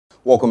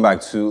Welcome back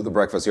to The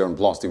Breakfast here on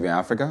Plus TV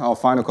Africa. Our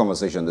final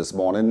conversation this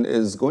morning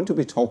is going to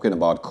be talking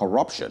about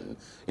corruption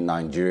in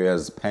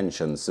Nigeria's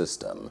pension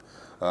system.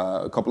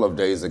 A couple of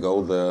days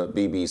ago, the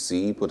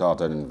BBC put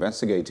out an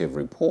investigative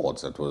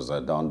report that was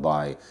done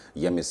by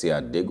Yemisi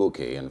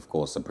Adegoke and, of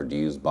course,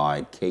 produced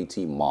by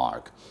Katie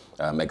Mark,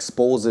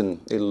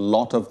 exposing a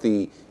lot of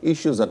the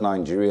issues that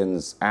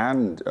Nigerians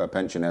and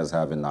pensioners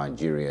have in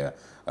Nigeria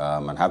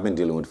and have been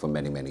dealing with for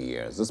many, many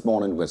years. This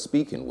morning, we're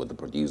speaking with the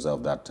producer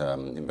of that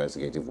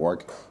investigative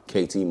work,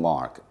 Katie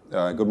Mark.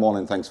 Good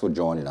morning. Thanks for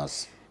joining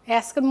us.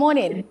 Yes, good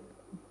morning.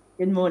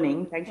 Good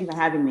morning. Thank you for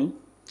having me.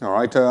 All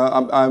right.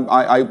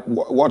 I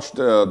watched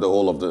the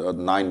whole of the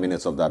 9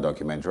 minutes of that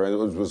documentary. It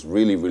was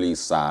really, really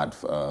sad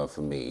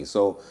for me.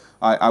 So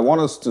I want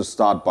us to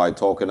start by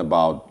talking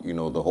about,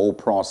 the whole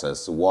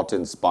process, what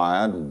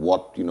inspired,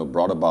 what,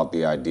 brought about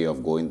the idea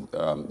of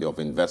of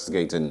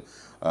investigating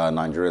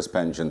Nigeria's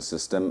pension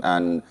system,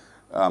 and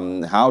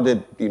how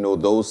did,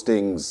 those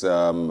things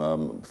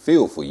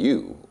feel for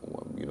you,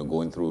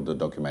 going through the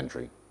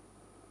documentary?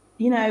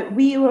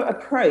 We were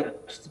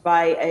approached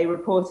by a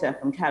reporter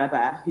from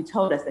Calabar who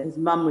told us that his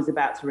mum was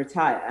about to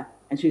retire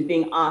and she was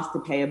being asked to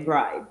pay a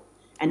bribe.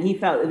 And he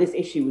felt that this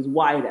issue was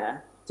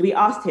wider. So we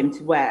asked him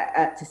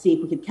to see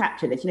if we could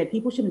capture this.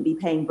 People shouldn't be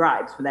paying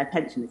bribes for their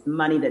pension. It's the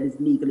money that is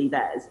legally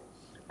theirs.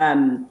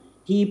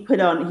 He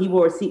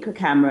wore a secret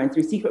camera, and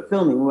through secret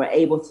filming, we were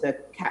able to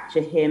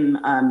capture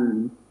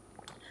him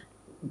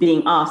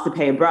being asked to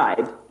pay a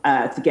bribe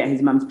to get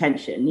his mum's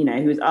pension.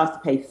 He was asked to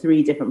pay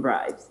 3 different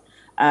bribes.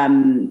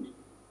 And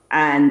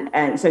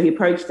so he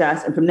approached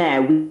us, and from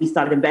there we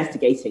started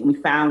investigating. We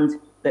found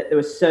that there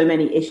were so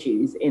many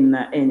issues in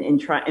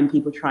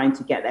people trying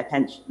to get their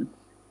pension,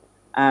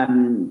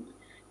 and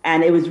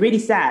it was really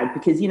sad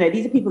because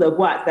these are people that have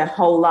worked their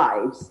whole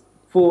lives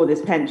for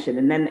this pension,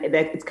 and then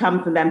it's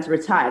come for them to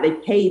retire.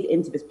 They've paid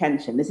into this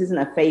pension. This isn't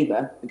a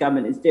favor the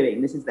government is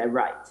doing. This is their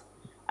right,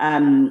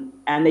 and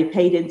they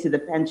paid into the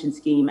pension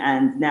scheme,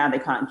 and now they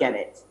can't get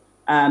it.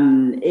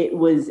 And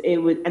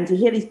to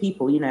hear these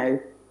people,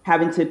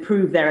 having to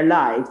prove they're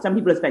alive. Some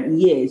people have spent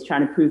years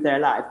trying to prove they're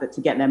alive, but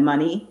to get their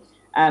money.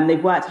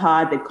 They've worked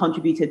hard, they've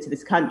contributed to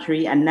this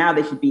country, and now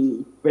they should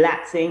be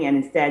relaxing,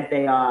 and instead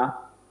they are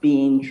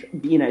being,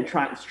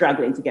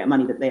 struggling to get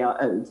money that they are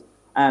owed.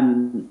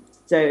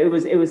 So it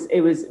was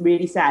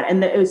really sad,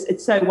 and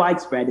it's so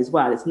widespread as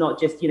well. It's not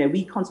just,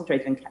 we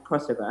concentrated on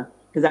crossover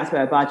because that's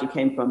where Abaji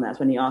came from. That's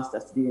when he asked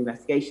us to do the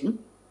investigation.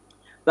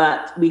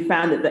 But we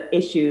found that the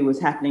issue was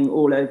happening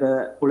all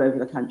over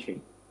the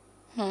country.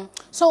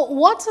 So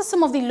what are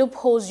some of the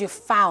loopholes you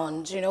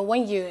found,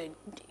 when you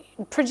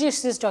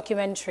produced this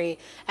documentary?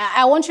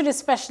 I want you to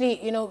especially,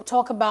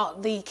 talk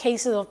about the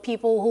cases of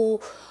people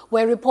who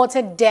were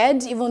reported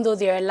dead, even though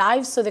they're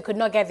alive, so they could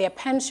not get their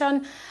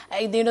pension,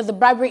 the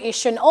bribery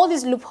issue, and all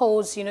these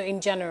loopholes, in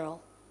general.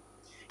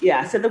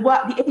 Yeah, so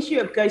the issue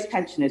of ghost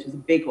pensioners was a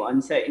big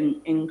one. So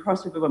in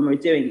Cross River, when we were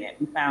doing it,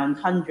 we found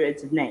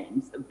hundreds of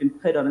names that have been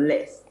put on a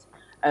list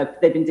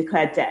they've been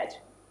declared dead.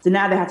 So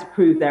now they have to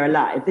prove they're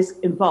alive. This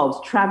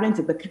involves traveling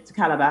to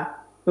Calabar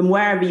from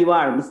wherever you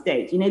are in the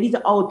state. These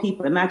are old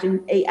people. Imagine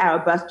 8-hour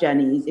bus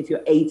journeys if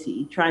you're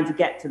 80, trying to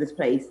get to this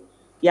place.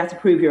 You have to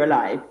prove you're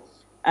alive.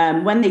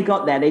 When they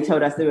got there, they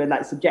told us they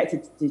were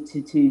subjected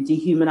to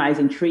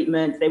dehumanizing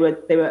treatment.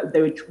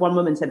 One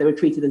woman said they were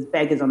treated as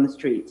beggars on the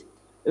street.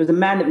 There was a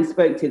man that we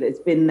spoke to that's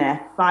been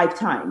there 5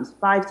 times.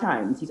 5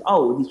 times. He's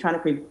old. He's trying to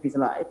prove he's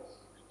alive.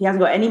 He hasn't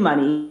got any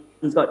money.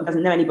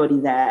 Doesn't know anybody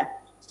there.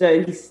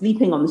 So he's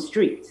sleeping on the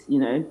street, He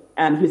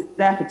was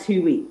there for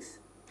 2 weeks.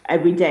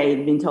 Every day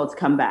he'd been told to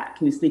come back.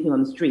 He was sleeping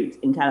on the street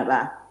in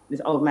Calabar,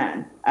 this old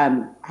man,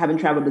 having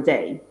traveled a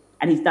day.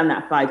 And he's done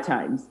that 5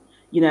 times.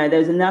 There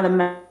was another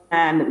man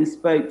that we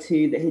spoke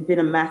to that had been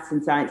a maths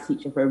and science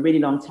teacher for a really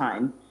long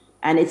time.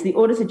 And it's the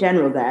Auditor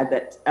General there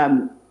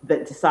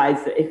that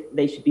decides that if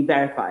they should be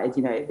verified.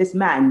 This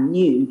man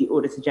knew the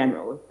Auditor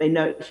General.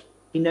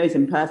 He knows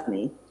him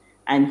personally.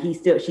 And she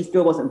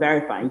still wasn't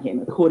verifying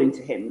him, according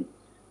to him.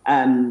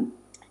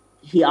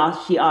 She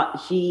asked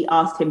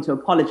him to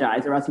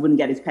apologize or else he wouldn't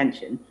get his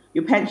pension.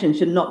 Your pension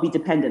should not be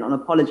dependent on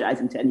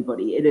apologizing to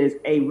anybody. It is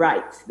a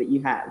right that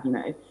you have,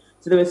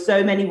 So there were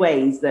so many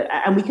ways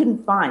and we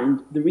couldn't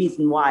find the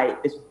reason why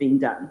this was being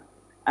done.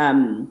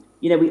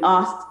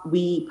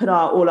 We put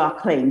all our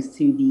claims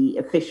to the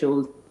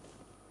officials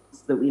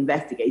that we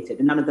investigated,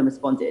 and none of them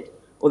responded.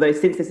 Although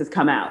since this has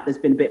come out, there's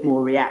been a bit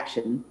more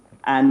reaction,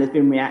 and there's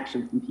been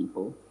reaction from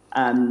people.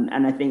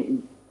 And I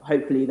think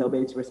hopefully they'll be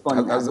able to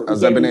respond. Has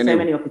there been so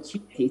many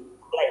opportunities to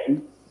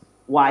explain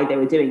why they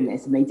were doing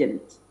this, and they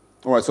didn't.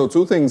 All right, so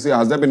 2 things here.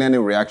 Has there been any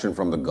reaction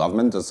from the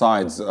government,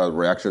 aside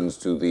reactions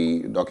to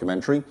the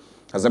documentary?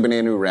 Has there been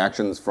any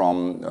reactions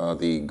from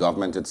the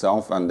government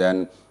itself? And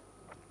then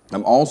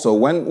also,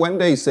 when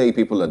they say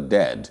people are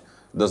dead,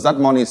 does that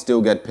money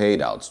still get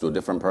paid out to a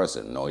different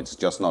person? No, it's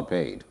just not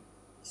paid.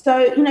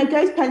 So,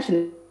 ghost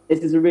pensioners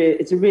it's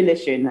a real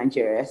issue in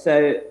Nigeria.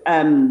 So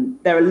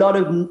there are a lot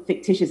of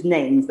fictitious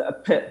names that are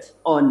put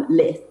on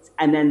lists,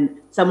 and then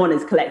someone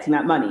is collecting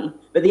that money.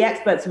 But the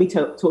experts we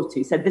talked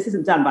to said this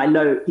isn't done by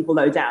people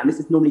low down. This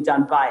is normally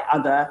done by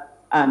other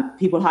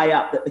people high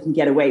up that can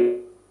get away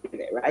with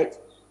it, right?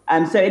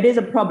 So it is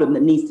a problem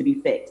that needs to be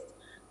fixed.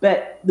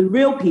 But the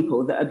real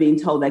people that are being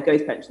told they're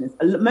ghost pensioners,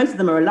 most of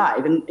them are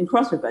alive. And in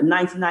Cross River,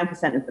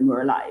 99% of them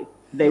were alive.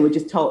 They were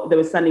just told, there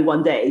was suddenly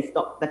one day,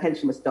 their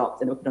pension was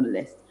stopped and they were put on a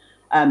list.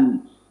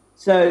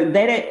 So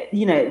they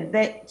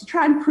don't, to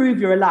try and prove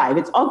you're alive,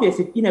 it's obvious.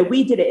 If,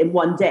 we did it in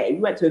one day. We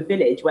went to a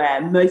village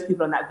where most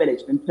people in that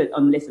village have been put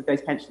on the list of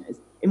ghost pensioners.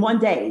 In one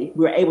day,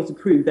 we were able to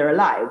prove they're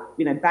alive,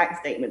 bank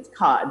statements,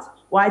 cards.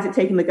 Why is it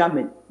taking the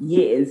government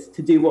years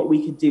to do what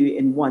we could do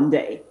in one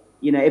day?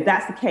 If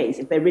that's the case,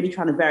 if they're really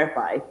trying to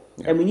verify,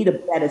 then we need a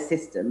better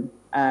system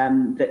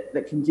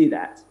that can do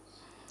that.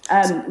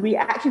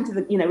 Reaction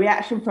to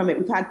reaction from it,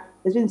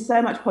 there's been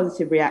so much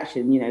positive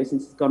reaction,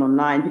 since it's gone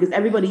online, because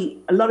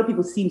a lot of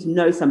people seem to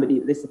know somebody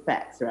that this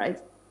affects, right?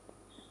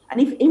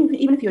 And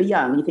even if you're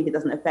young and you think it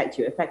doesn't affect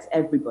you, it affects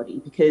everybody,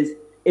 because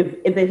if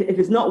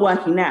it's not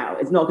working now,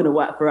 it's not going to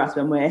work for us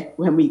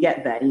when we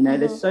get there.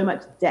 There's so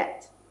much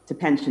debt to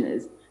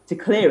pensioners. To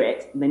clear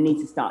it, they need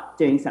to start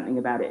doing something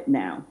about it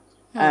now.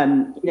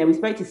 We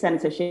spoke to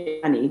Senator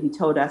Shani, who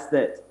told us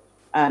that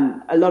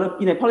a lot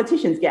of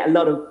politicians get a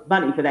lot of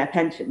money for their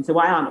pension. So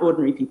why aren't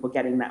ordinary people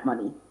getting that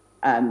money?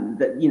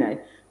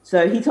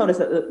 So he told us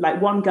that like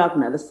one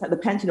governor, the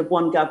pension of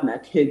one governor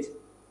could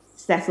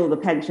settle the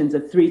pensions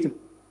of 3,000 to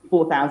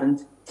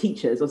 4,000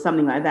 teachers or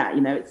something like that.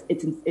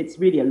 It's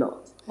really a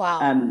lot.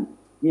 Wow.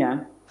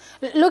 Yeah.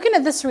 Looking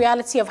at this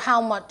reality of how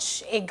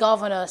much a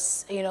governor,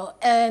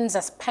 earns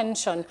as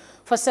pension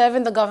for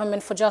serving the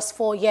government for just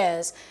 4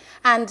 years,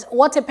 and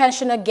what a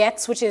pensioner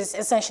gets, which is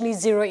essentially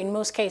zero in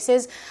most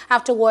cases,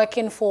 after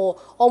working for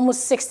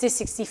almost 60,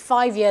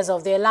 65 years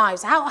of their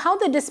lives. How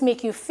did this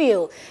make you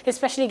feel,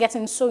 especially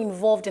getting so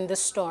involved in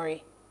this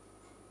story?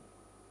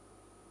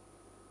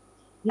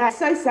 Yeah, it's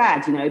so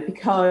sad,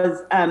 because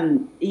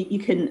you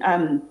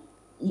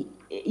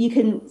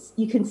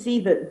can see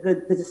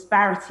the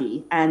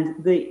disparity,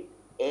 and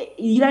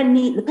you don't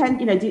need the pen.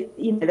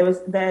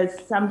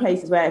 There's some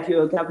places where if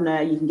you're a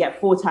governor, you can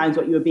get 4 times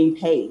what you were being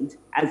paid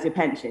as your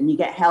pension. You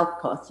get health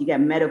costs, you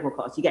get medical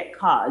costs, you get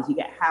cars, you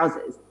get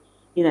houses.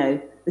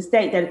 The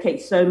state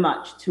dedicates so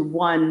much to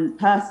one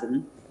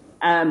person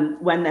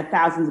when there are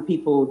thousands of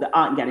people that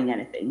aren't getting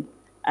anything.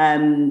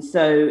 And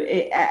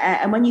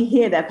when you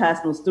hear their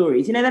personal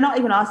stories, they're not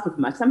even asking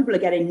for much. Some people are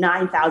getting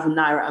 9,000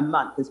 naira a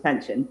month as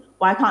pension.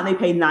 Why can't they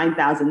pay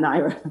 9,000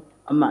 naira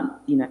a month?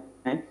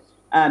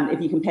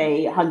 If you can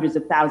pay hundreds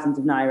of thousands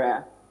of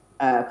naira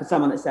for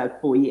someone that served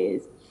 4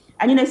 years.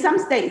 And, some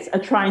states are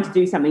trying to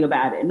do something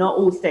about it. Not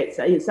all states.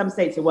 Some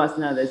states are worse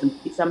than others, and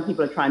some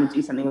people are trying to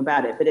do something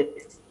about it. But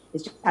it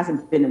just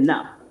hasn't been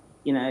enough.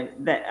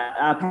 That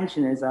our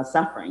pensioners are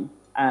suffering,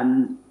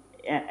 and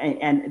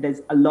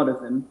there's a lot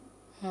of them.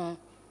 All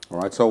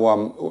right. So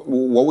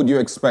what would you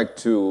expect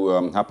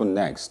to happen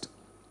next?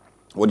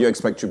 What do you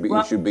expect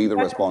should be the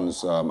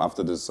response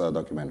after this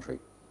documentary?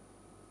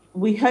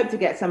 We hope to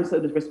get some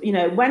sort of,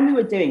 when we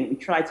were doing it, we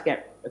tried to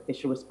get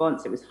official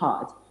response. It was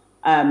hard.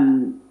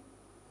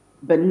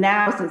 But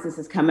now, since this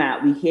has come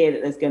out, we hear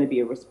that there's going to be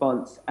a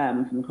response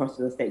from the Cross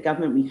River State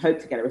Government. We hope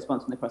to get a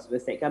response from the Cross River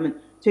State Government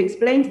to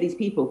explain to these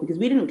people, because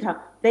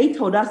they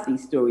told us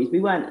these stories. We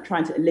weren't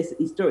trying to elicit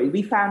these stories.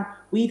 We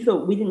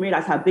didn't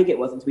realize how big it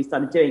was until we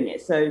started doing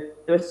it. So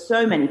there were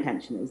so many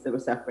pensioners that were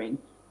suffering.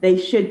 They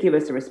should give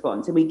us a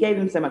response. And we gave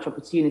them so much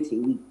opportunity.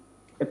 We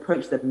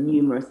approached them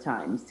numerous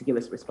times to give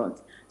us a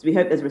response. So we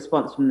hope there's a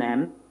response from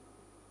them.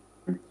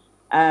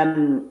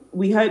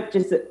 We hope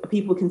just that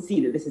people can see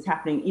that this is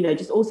happening,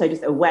 just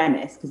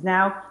awareness, because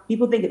now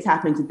people think it's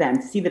happening to them.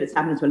 To see that it's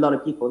happening to a lot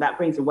of people, that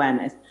brings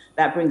awareness,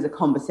 that brings a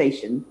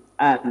conversation.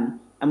 And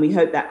we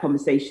hope that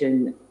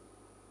conversation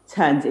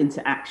turns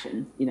into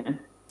action,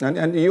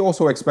 And you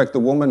also expect the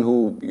woman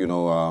who,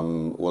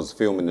 was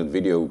filming the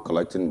video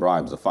collecting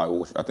bribes,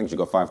 I think she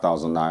got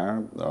 5,000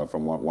 naira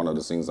from one of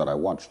the scenes that I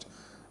watched.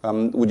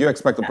 Would you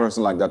expect a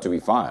person like that to be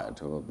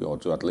fired, or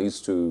to at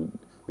least to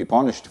be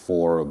punished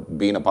for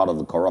being a part of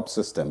the corrupt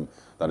system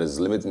that is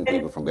limiting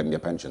people from getting their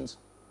pensions?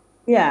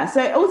 Yeah, so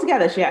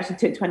altogether she actually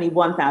took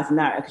 21,000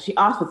 naira because she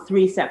asked for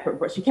 3 separate,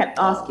 but she kept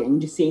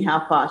asking, just seeing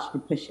how far she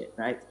could push it,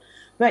 right?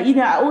 But,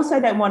 I also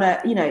don't want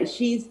to,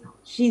 she's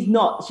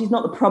not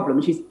the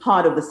problem. She's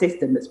part of the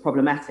system that's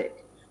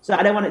problematic. So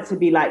I don't want it to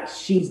be like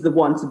she's the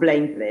one to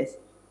blame for this.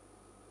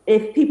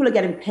 If people are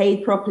getting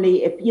paid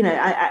properly,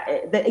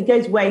 it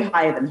goes way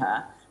higher than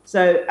her.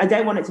 So I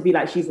don't want it to be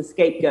like she's a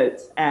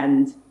scapegoat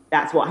and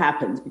that's what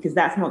happens, because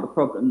that's not the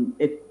problem.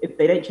 If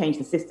they don't change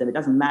the system, it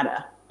doesn't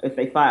matter if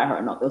they fire her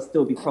or not. There'll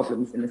still be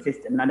problems in the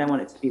system. And I don't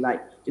want it to be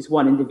like just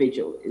one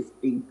individual is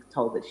being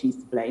told that she's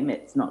to blame.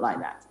 It's not like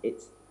that.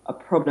 It's a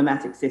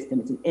problematic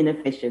system. It's an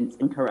inefficient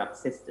and corrupt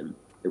system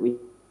that we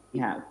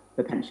have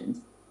for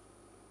pensions.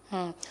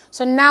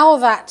 So now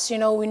that,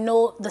 we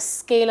know the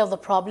scale of the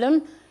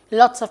problem,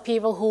 lots of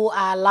people who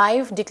are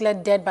alive,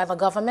 declared dead by the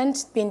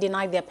government, being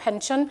denied their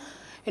pension.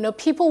 You know,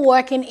 people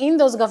working in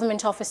those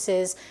government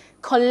offices,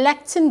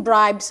 collecting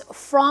bribes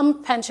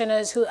from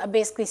pensioners who are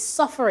basically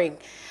suffering.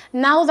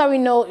 Now that we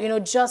know,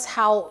 just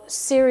how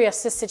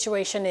serious this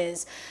situation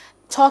is,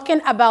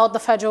 talking about the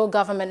federal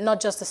government, not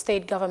just the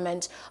state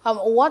government,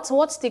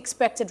 what's the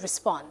expected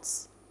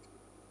response?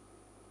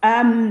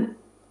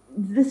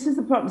 This is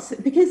the problem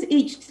because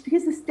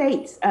the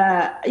states,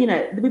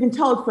 we've been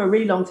told for a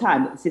really long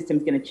time that the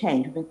system's going to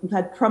change. We've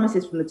had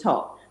promises from the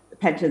top. The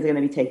pensions are going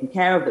to be taken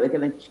care of, that we're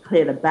going to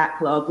clear the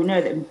backlog. We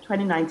know that in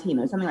 2019,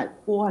 there was something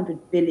like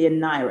 400 billion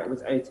naira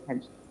was owed to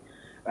pensions,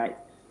 right?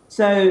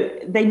 So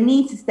they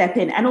need to step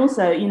in. And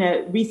also,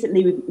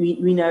 recently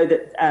we know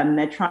that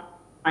they're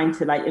trying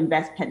to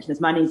invest pensioners'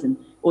 monies and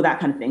all that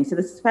kind of thing. So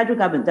the federal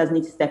government does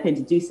need to step in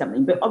to do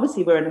something. But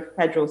obviously we're in a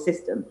federal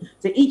system.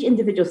 So each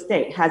individual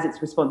state has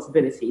its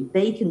responsibility.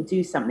 They can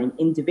do something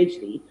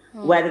individually,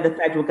 whether the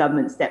federal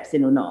government steps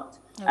in or not.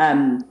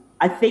 Okay.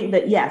 I think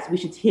that, yes, we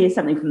should hear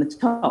something from the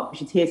top. We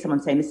should hear someone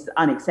saying this is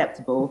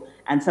unacceptable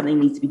and something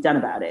needs to be done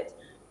about it.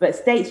 But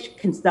states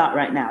can start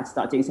right now to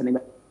start doing something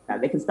about it.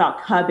 They can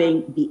start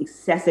curbing the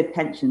excessive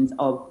pensions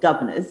of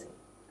governors,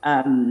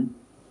 and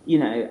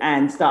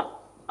start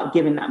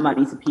giving that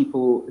money to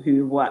people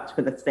who worked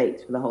for the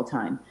state for the whole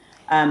time.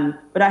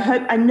 But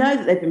I know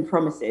that there have been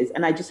promises,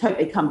 and I just hope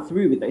they come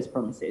through with those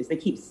promises. They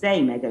keep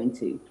saying they're going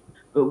to,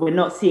 but we're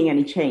not seeing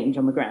any change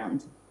on the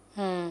ground.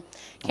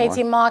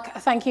 Katie, Mark,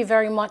 thank you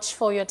very much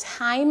for your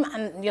time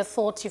and your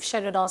thoughts you've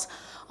shared with us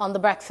on The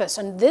Breakfast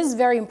on this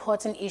very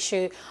important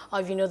issue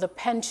of, the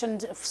pension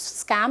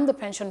scam, the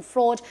pension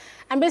fraud,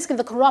 and basically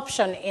the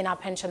corruption in our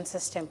pension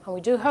system. And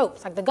we do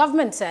hope, like the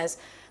government says,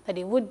 that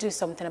it would do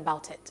something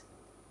about it.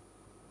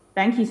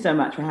 Thank you so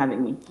much for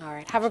having me. All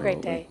right. Have a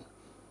great day.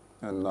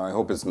 And I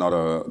hope it's not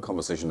a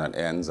conversation that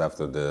ends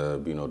after the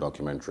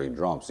documentary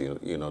drops. The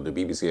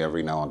BBC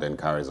every now and then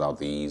carries out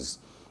these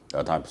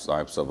types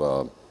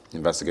of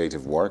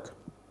investigative work.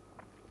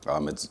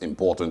 It's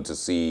important to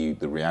see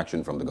the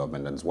reaction from the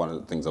government, and it's one of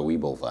the things that we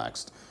both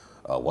asked.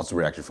 What's the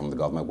reaction from the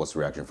government? What's the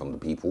reaction from the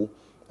people?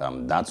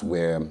 That's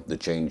where the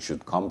change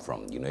should come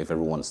from. If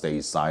everyone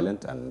stays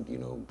silent and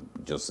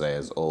just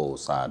says, "Oh,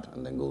 sad,"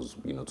 and then goes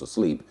to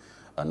sleep,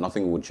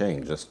 nothing would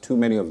change. There's too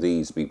many of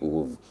these people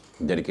who've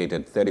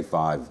dedicated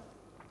 35,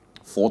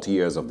 40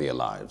 years of their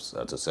lives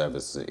to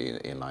service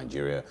in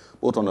Nigeria,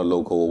 both on the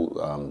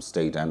local,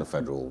 state and the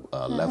federal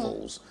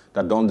levels,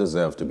 that don't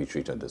deserve to be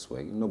treated this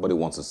way. Nobody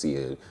wants to see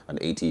an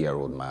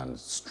 80-year-old man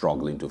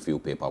struggling to fill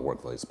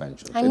paperwork for his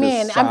pension. I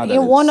mean, in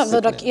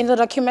the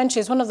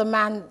documentaries, one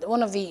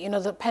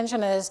of the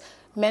pensioners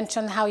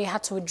mentioned how he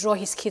had to withdraw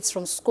his kids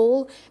from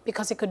school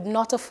because he could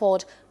not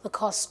afford the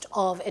cost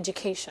of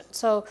education.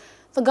 So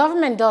the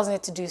government does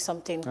need to do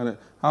something. And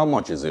how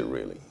much is it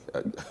really?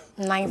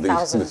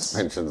 9,000. These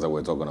pensions that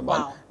we're talking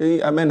about. Wow.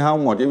 I mean, how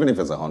much? Even if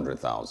it's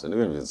 100,000,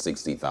 even if it's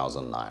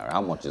 60,000 naira,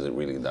 how much is it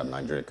really that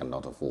Nigeria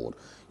cannot afford?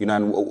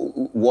 And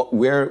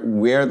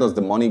where does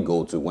the money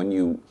go to when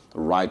you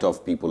write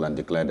off people and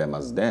declare them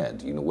as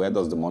dead? Where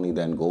does the money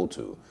then go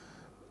to?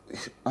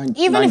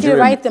 Even if you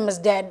write them as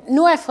dead,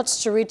 no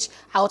efforts to reach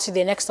out to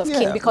their next of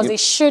kin, because they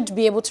should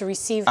be able to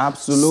receive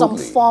some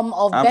form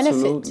of benefit.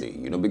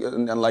 Absolutely. Because,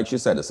 and like she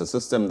said, it's a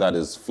system that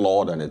is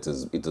flawed, and it's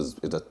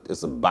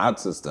a bad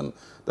system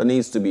that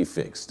needs to be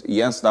fixed.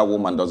 Yes, that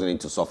woman doesn't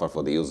need to suffer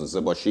for the illness,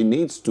 but she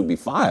needs to be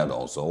fired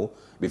also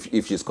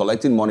if she's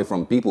collecting money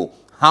from people.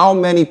 How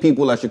many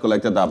people has she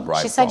collected that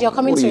bribe from? She said you're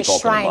coming to a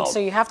shrine, so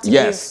you have to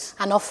give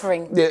an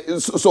offering. Yeah,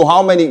 so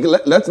how many,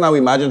 let's now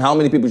imagine how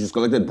many people she's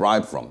collected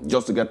bribe from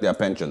just to get their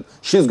pension.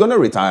 She's going to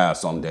retire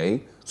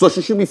someday, so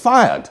she should be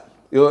fired.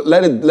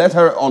 Let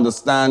her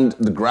understand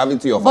the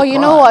gravity of her crime. But you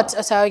know what,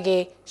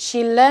 Osaoge?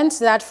 She learned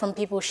that from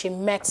people she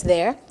met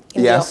there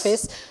in the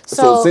office.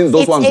 So since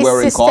those ones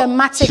were in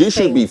court, she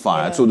should be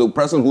fired. Yeah. So the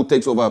person who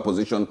takes over her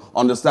position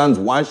understands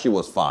why she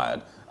was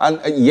fired. And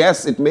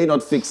yes, it may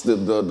not fix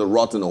the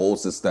rot in the whole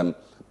system,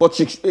 but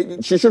she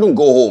shouldn't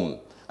go home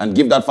and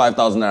give that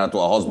 5,000 naira to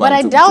her husband. But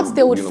I doubt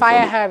they would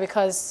fire her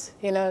because,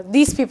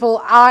 these people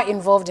are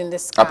involved in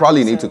this scam. I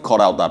probably need to cut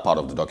out that part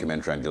of the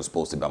documentary and just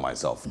post it by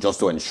myself,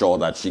 just to ensure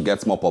that she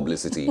gets more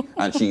publicity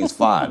and she is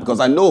fired. Because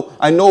I know,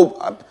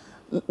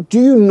 do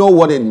you know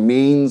what it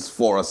means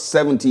for a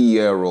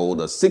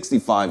 70-year-old, a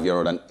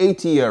 65-year-old, an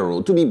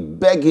 80-year-old to be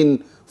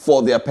begging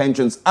for their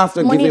pensions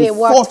after giving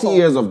 40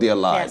 years of their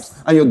lives?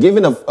 Yes. And you're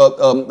giving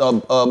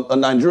a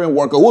Nigerian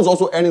worker who's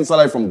also earning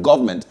salary from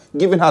government,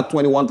 giving her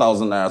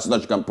 21,000 naira so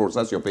that she can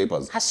process your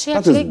papers. Has she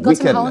actually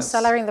gotten her own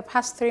salary in the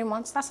past 3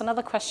 months? That's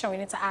another question we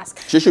need to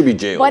ask. She should be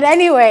jailed. But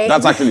anyway.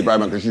 That's actually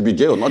bribery. She should be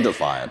jailed, not just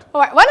fired. All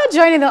right, why not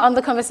join in on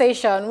the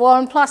conversation? We're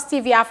on Plus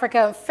TV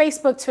Africa,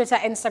 Facebook, Twitter,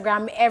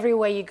 Instagram,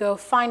 everywhere you go.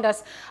 Find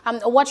us.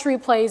 Watch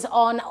replays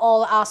on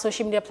all our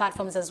social media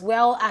platforms as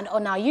well, and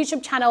on our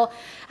YouTube channel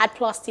at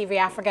Plus TV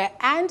Africa.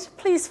 And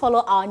please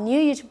follow our new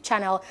YouTube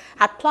channel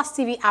at Plus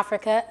TV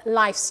Africa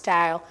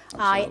Lifestyle.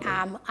 Absolutely.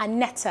 I am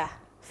Anetta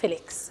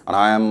Felix. And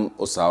I am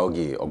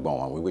Osaoge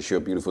Ogbonwan. We wish you a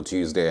beautiful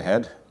Tuesday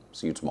ahead.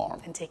 See you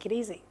tomorrow. And take it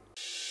easy.